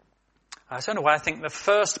 So anyway, I think the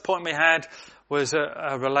first point we had was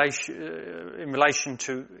in relation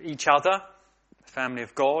to each other, the family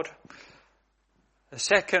of God. The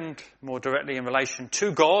second, more directly in relation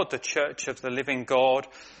to God, the church of the living God.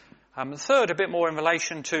 The third, a bit more in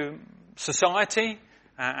relation to society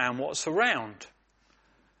and what's around.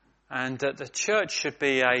 And that the church should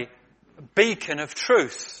be a beacon of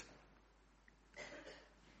truth.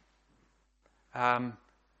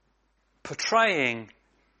 Portraying,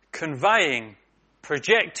 conveying,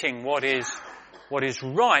 projecting what is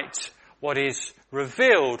right, what is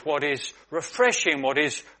revealed, what is refreshing, what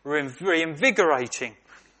is reinvigorating.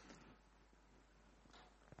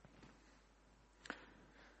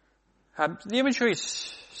 The imagery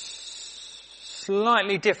is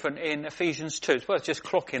slightly different in Ephesians 2. It's worth just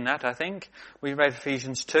clocking that, I think. We read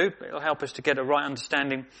Ephesians 2, but it'll help us to get a right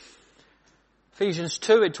understanding. Ephesians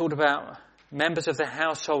 2, it talked about members of the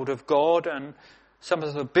household of God, and some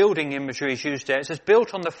of the building imagery is used there. It says,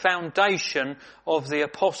 built on the foundation of the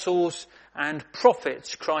apostles and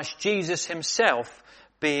prophets, Christ Jesus himself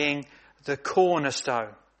being the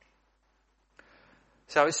cornerstone.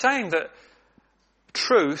 So it's saying that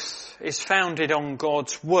truth is founded on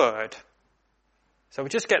God's word. So we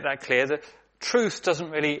just get that clear, that truth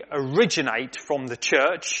doesn't really originate from the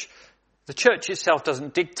church. The church itself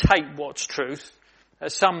doesn't dictate what's truth.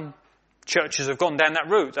 Some churches have gone down that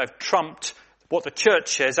route. They've trumped what the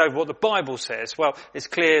church says over what the Bible says. Well, it's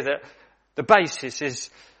clear that the basis is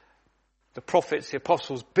the prophets, the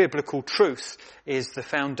apostles, biblical truth is the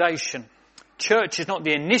foundation. Church is not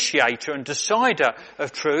the initiator and decider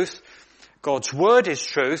of truth. God's word is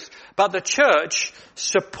truth, but the church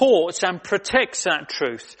supports and protects that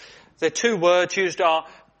truth. The two words used are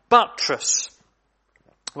buttress.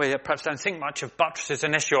 We perhaps don't think much of buttresses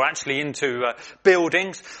unless you're actually into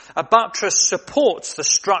buildings. A buttress supports the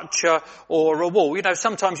structure or a wall.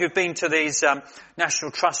 Sometimes you've been to these National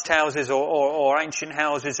Trust houses or ancient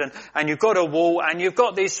houses and you've got a wall and you've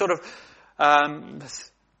got these sort of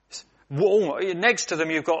wall. Next to them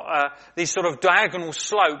you've got these sort of diagonal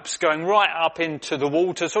slopes going right up into the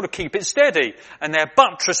wall to sort of keep it steady. And they're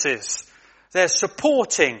buttresses. They're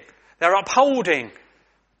supporting, they're upholding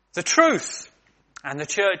the truth. And the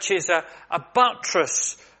church is a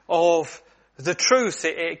buttress of the truth.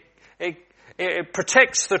 It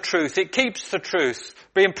protects the truth. It keeps the truth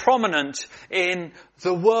being prominent in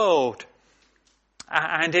the world.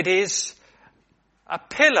 And it is a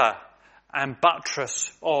pillar and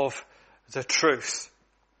buttress of the truth.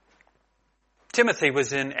 Timothy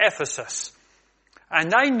was in Ephesus,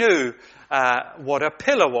 and they knew what a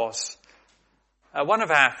pillar was. One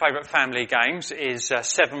of our favourite family games is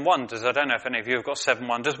Seven Wonders. I don't know if any of you have got Seven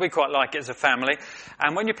Wonders. We quite like it as a family.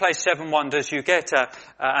 And when you play Seven Wonders, you get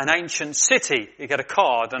an ancient city. You get a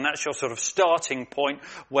card, and that's your sort of starting point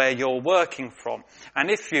where you're working from.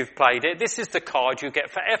 And if you've played it, this is the card you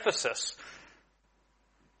get for Ephesus.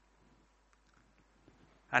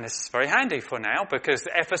 And it's very handy for now because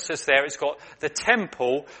Ephesus there, it's got the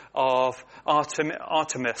temple of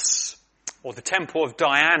Artemis, or the temple of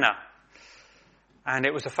Diana. And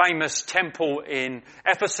it was a famous temple in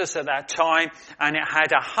Ephesus at that time, and it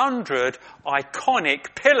had 100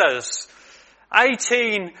 iconic pillars,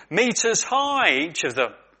 18 meters high, each of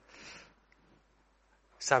them.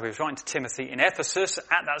 So he was writing to Timothy in Ephesus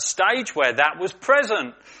at that stage where that was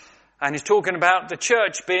present. And he's talking about the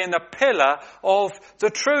church being the pillar of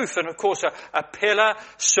the truth. And of course, a pillar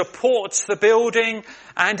supports the building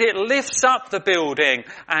and it lifts up the building.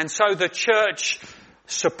 And so the church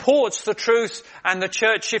supports the truth, and the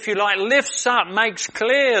church, if you like, lifts up, makes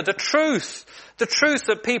clear the truth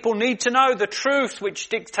that people need to know, the truth which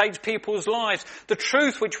dictates people's lives, the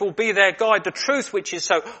truth which will be their guide, the truth which is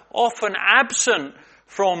so often absent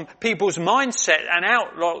from people's mindset and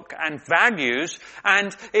outlook and values,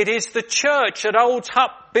 and it is the church that holds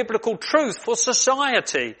up biblical truth for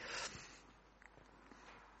society.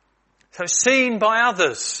 So seen by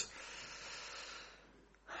others.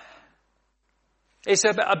 It's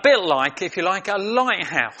a bit like, if you like, a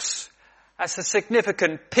lighthouse. That's a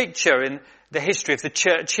significant picture in the history of the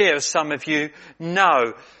church here, as some of you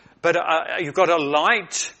know. But you've got a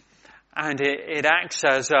light, and it acts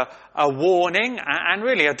as a warning and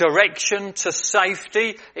really a direction to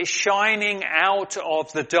safety. It's shining out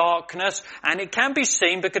of the darkness, and it can be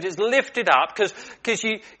seen because it's lifted up, because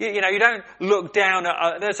you don't look down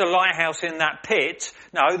at there's a lighthouse in that pit.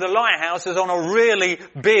 No, the lighthouse is on a really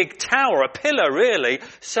big tower, a pillar really,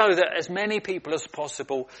 so that as many people as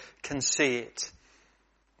possible can see it.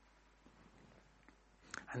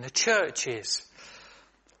 And the church is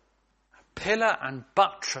pillar and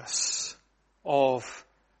buttress of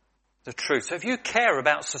the truth. So if you care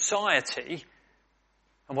about society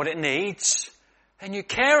and what it needs, then you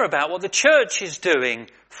care about what the church is doing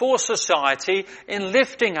for society in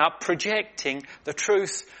lifting up, projecting the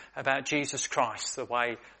truth about Jesus Christ, the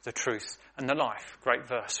way, the truth and the life. Great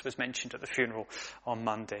verse was mentioned at the funeral on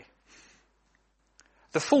Monday.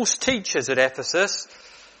 The false teachers at Ephesus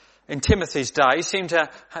in Timothy's day seem to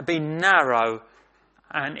have been narrow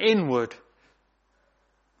and inward.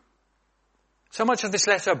 So much of this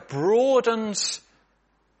letter broadens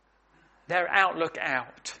their outlook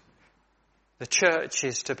out. The church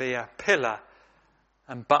is to be a pillar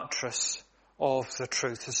and buttress of the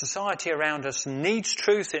truth. The society around us needs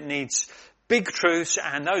truth, it needs big truths,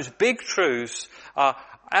 and those big truths are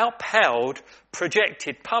upheld,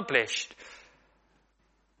 projected, published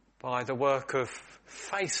by the work of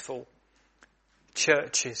faithful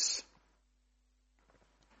churches.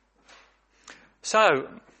 So,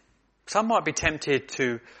 some might be tempted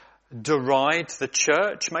to deride the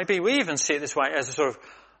church. Maybe we even see it this way, as a sort of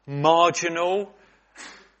marginal,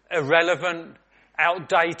 irrelevant,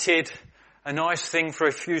 outdated, a nice thing for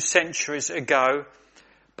a few centuries ago.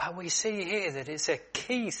 But we see here that it's a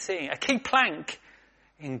key thing, a key plank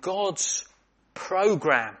in God's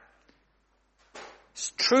program.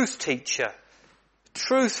 It's truth teacher,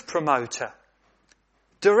 truth promoter,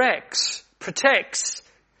 directs, protects,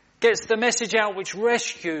 gets the message out which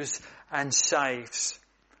rescues and saves.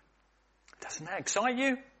 Doesn't that excite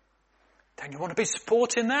you? Don't you want to be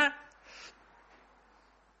supporting that?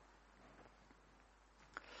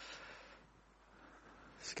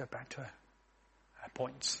 Let's go back to our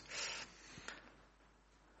points.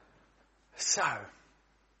 So,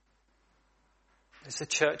 is the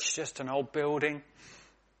church just an old building?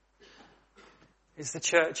 Is the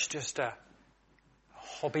church just a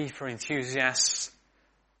hobby for enthusiasts?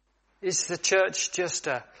 Is the church just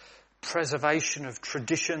a preservation of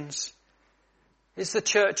traditions? Is the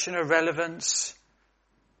church an irrelevance?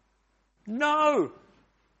 No!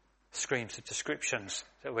 Screams the descriptions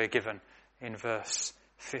that we're given in verse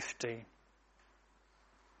 15.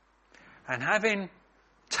 And having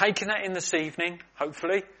taken that in this evening,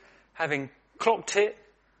 hopefully, having clocked it,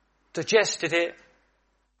 digested it,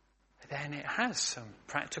 then it has some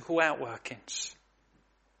practical outworkings.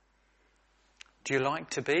 Do you like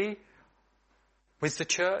to be with the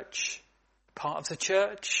church, part of the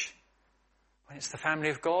church, when it's the family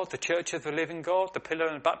of God, the church of the living God, the pillar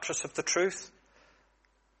and buttress of the truth?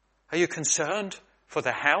 Are you concerned for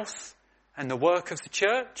the health and the work of the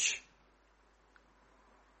church?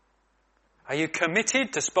 Are you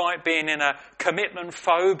committed, despite being in a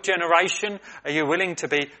commitment-phobe generation? Are you willing to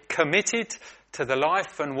be committed to the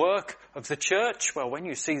life and work of the church? Well, when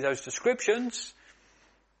you see those descriptions,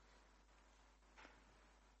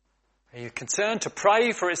 are you concerned to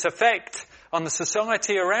pray for its effect on the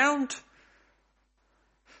society around?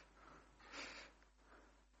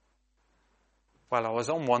 Well, I was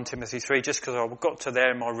on 1 Timothy 3 just because I got to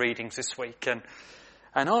there in my readings this week, and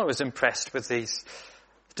And I was impressed with these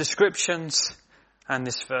descriptions and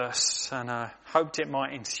this verse, and I hoped it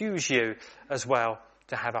might enthuse you as well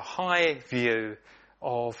to have a high view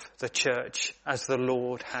of the church as the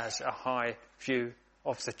Lord has a high view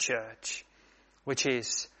of the church, which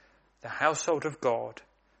is the household of God,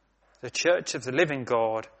 the church of the living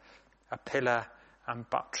God, a pillar and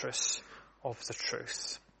buttress of the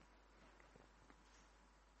truth.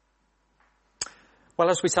 Well,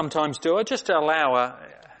 as we sometimes do, I just allow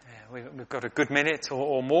we've got a good minute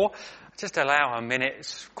or more. Just allow a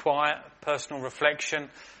minute's quiet, personal reflection.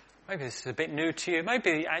 Maybe this is a bit new to you.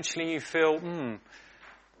 Maybe actually you feel,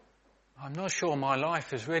 I'm not sure my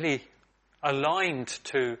life is really aligned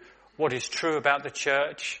to what is true about the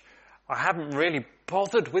church. I haven't really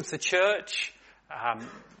bothered with the church.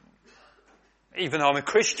 Even though I'm a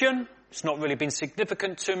Christian, it's not really been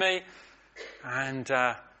significant to me. And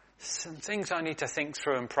some things I need to think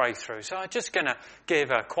through and pray through. So I'm just going to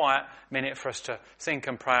give a quiet minute for us to think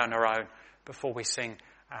and pray on our own before we sing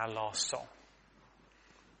our last song.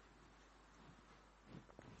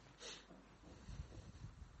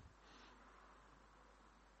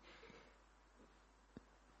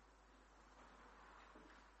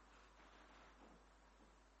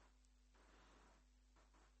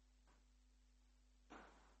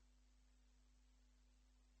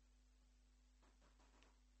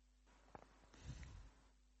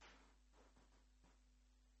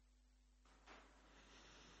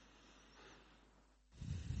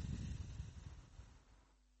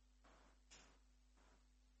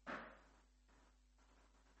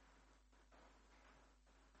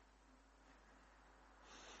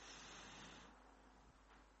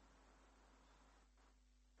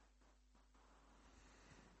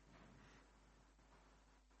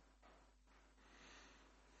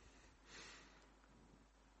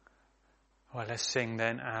 Well, let's sing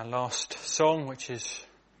then our last song, which is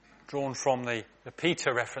drawn from the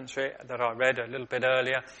Peter reference that I read a little bit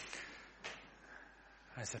earlier.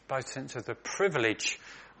 As both sense of the privilege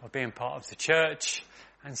of being part of the church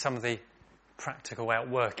and some of the practical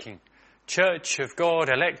outworking. Church of God,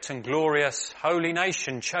 elect and glorious, holy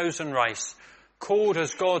nation, chosen race, called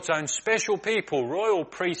as God's own special people, royal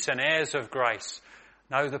priests and heirs of grace.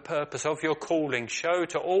 Know the purpose of your calling, show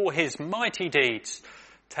to all his mighty deeds,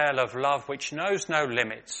 tale of love which knows no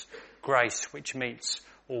limits, grace which meets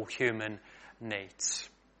all human needs.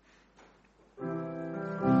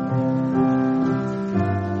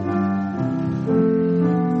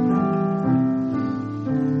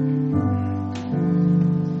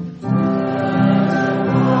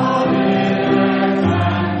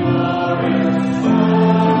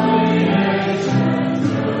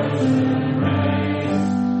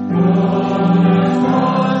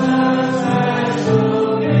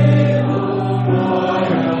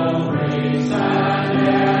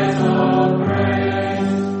 Praise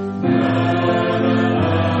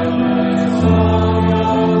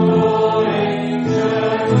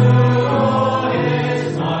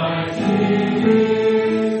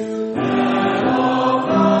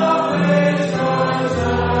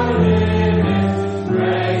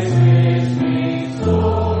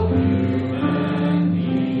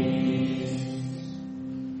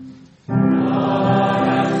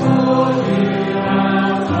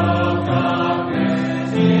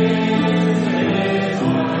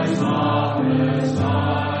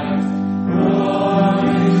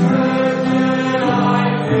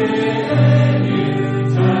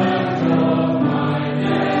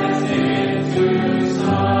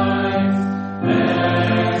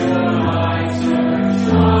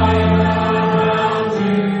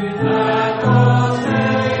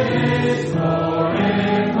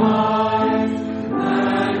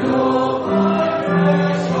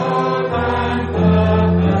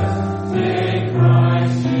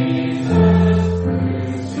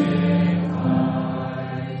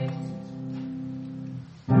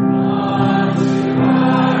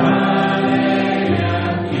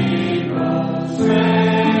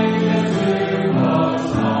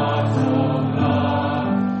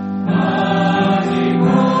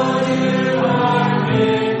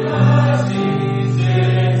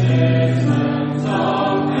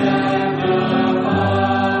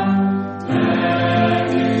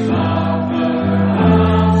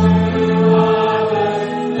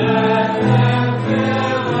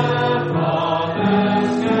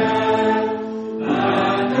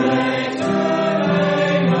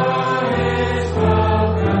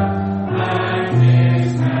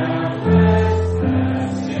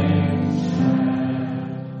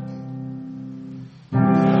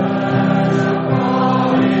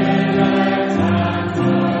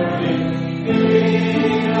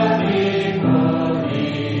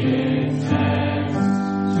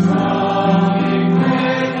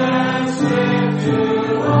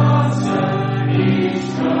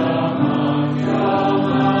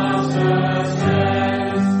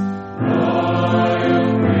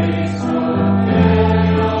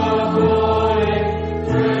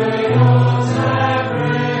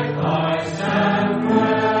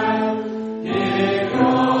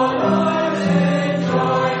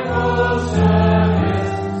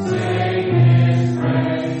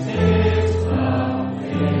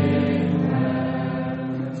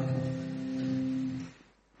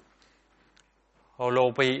Oh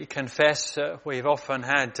Lord, we confess that we've often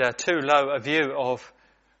had too low a view of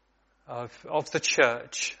the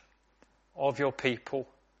church, of your people.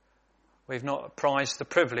 We've not prized the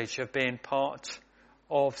privilege of being part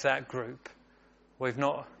of that group. We've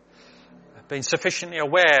not been sufficiently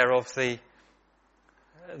aware of the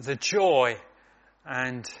joy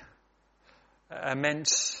and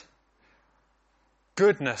immense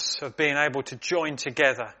goodness of being able to join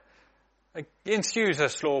together. Infuse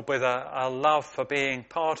us, Lord, with a love for being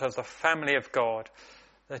part of the family of God,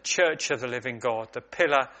 the church of the living God, the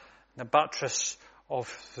pillar, the buttress of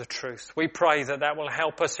the truth. We pray that will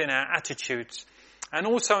help us in our attitudes and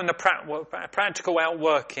also in the practical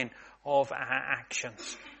outworking of our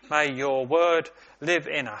actions. May your word live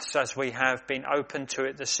in us as we have been open to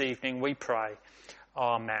it this evening, we pray.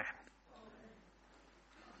 Amen.